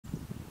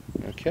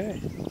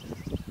Okay.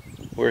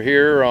 We're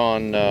here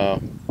on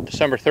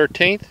December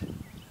 13th,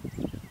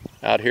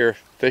 out here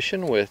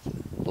fishing with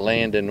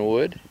Landon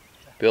and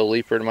Bill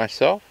Leeper and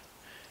myself.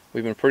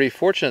 We've been pretty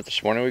fortunate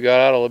this morning. We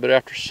got out a little bit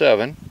after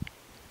 7,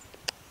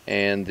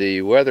 and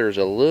the weather is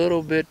a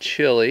little bit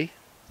chilly,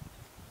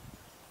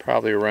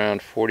 probably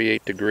around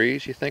 48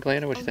 degrees. You think,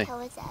 Landon? What do you think? Tell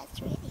us that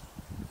it's raining.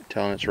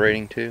 Telling it's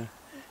raining too?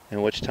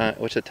 And what's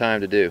the time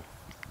to do?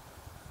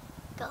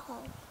 Go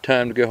home.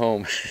 Time to go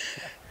home.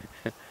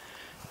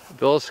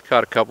 Bill's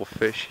caught a couple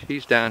fish.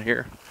 He's down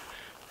here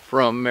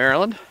from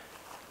Maryland.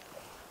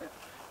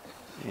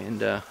 And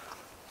the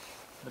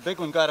big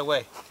one got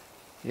away.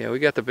 Yeah, we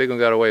got the big one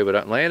got away,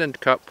 but Landon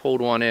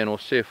pulled one in. We'll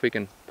see if we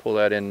can pull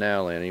that in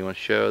now, Landon. You want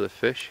to show the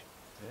fish?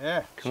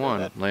 Yeah. Come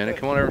on, Landon.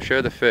 Come on over and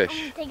show the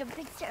fish. I'm gonna take a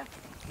picture.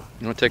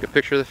 You want to take a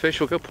picture of the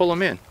fish? We'll go pull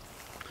them in.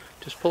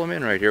 Just pull them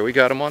in right here. We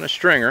got them on a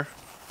stringer.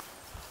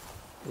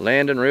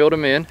 Landon reeled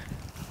them in.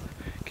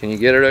 Can you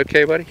get it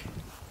okay, buddy?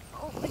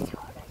 Oh, it's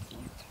hard. I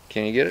can't.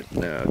 Can you get it?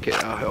 No, okay,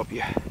 I'll help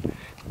you.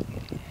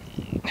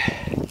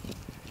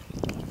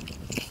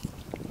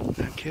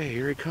 Okay,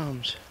 here he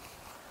comes.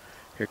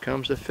 Here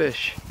comes the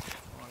fish.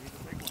 Oh, he's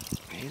a big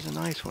one. He's a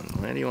nice one.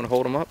 Landon, you want to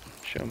hold him up?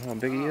 Show him how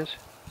big he is?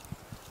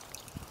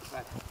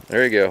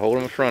 There you go. Hold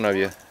him in front of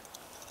you.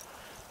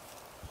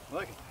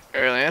 Look.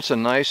 There, that's a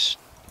nice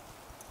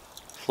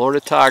Florida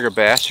Tiger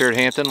Bass here at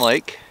Hampton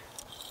Lake.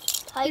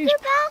 Tiger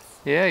bass?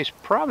 Yeah, he's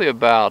probably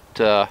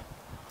about,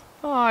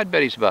 I'd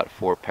bet he's about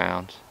 4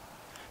 pounds.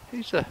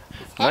 He's a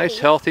nice,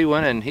 healthy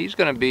one, and he's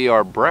going to be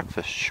our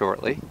breakfast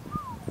shortly.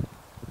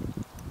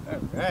 All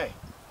right.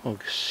 We'll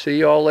see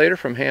you all later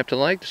from Hampton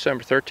Lake,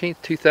 December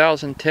 13th,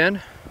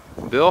 2010.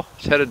 Bill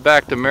is headed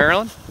back to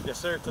Maryland. Yes,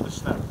 sir, to the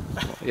snow.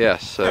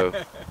 Yes, so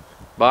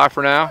bye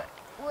for now.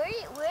 Where's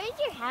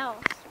your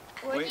house?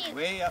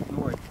 Way up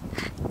north.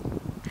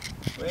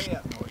 Way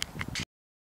up